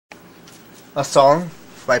A song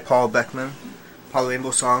by Paul Beckman, Palu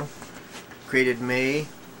Rainbow song, created May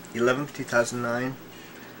 11th, 2009.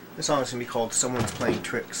 This song is going to be called Someone's Playing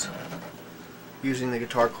Tricks, using the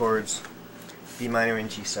guitar chords B minor and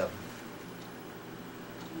G7.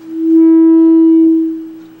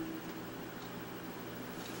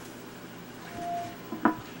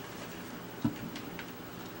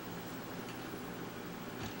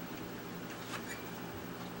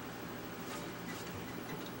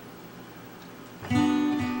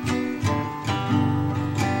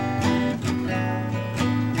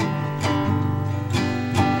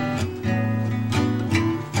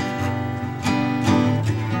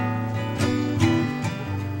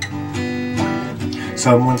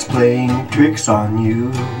 Someone's playing tricks on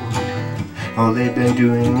you. Oh, they've been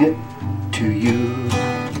doing it to you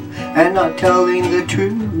and not telling the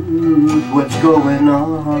truth. What's going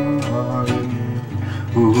on?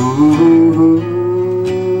 Ooh,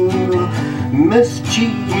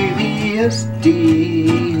 mischievous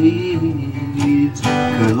deeds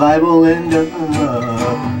could liable end up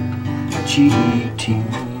cheating.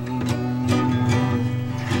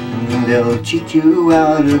 They'll cheat you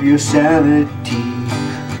out of your sanity,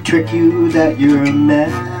 trick you that you're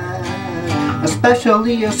mad,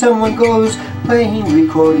 especially if someone goes playing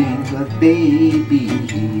recordings of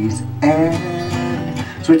babies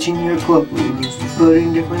and switching your clothes,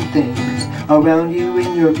 putting different things around you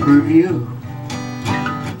in your purview,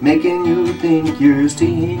 making you think you're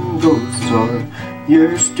seeing ghosts or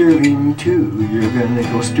you're stirring too. You're gonna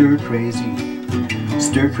go stir crazy,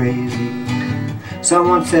 stir crazy.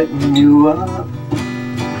 Someone setting you up,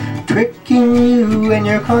 tricking you in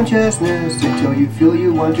your consciousness until you feel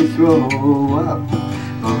you want to throw up.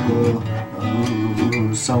 Oh,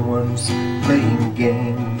 someone's playing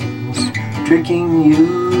games, tricking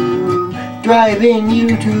you, driving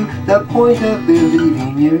you to the point of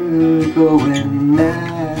believing you're going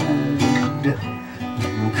mad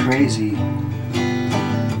and crazy,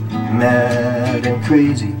 mad and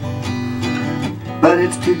crazy. But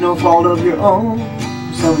it's to no fault of your own.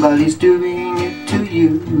 Somebody's doing it to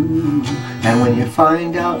you. And when you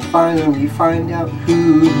find out, finally find out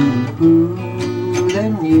who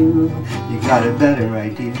then you got a better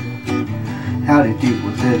idea how to deal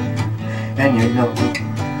with it. And you know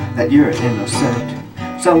that you're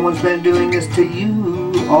innocent. Someone's been doing this to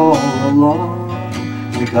you all along.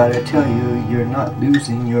 We gotta tell you, you're not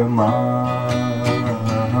losing your mind.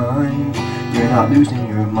 You're not losing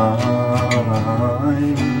your mind.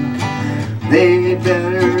 They'd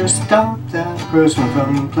better stop that person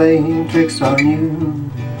from playing tricks on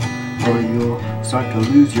you, or you'll start to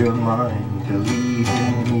lose your mind,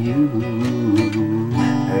 believing you.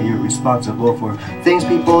 Now you're responsible for things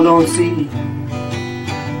people don't see,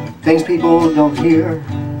 things people don't hear.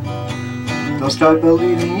 They'll start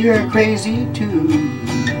believing you're crazy too.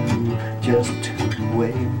 Just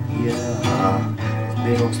wait, yeah.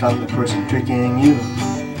 They don't stop the person tricking you,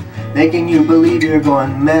 making you believe you're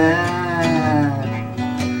going mad,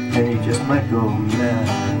 and you just might go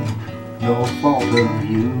mad. No fault of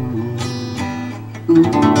you.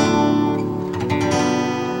 Ooh.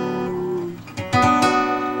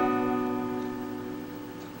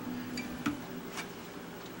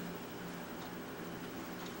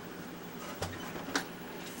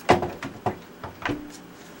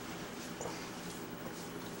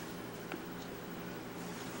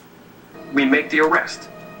 We make the arrest.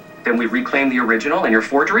 Then we reclaim the original and your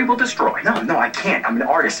forgery will destroy. No, I can't. I'm an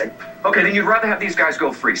artist. Okay, then you'd rather have these guys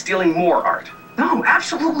go free, stealing more art. No,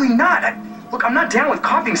 absolutely not. Look, I'm not down with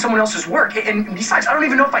copying someone else's work. And besides, I don't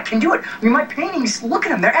even know if I can do it. I mean, my paintings, look at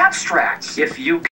them. They're abstracts. If you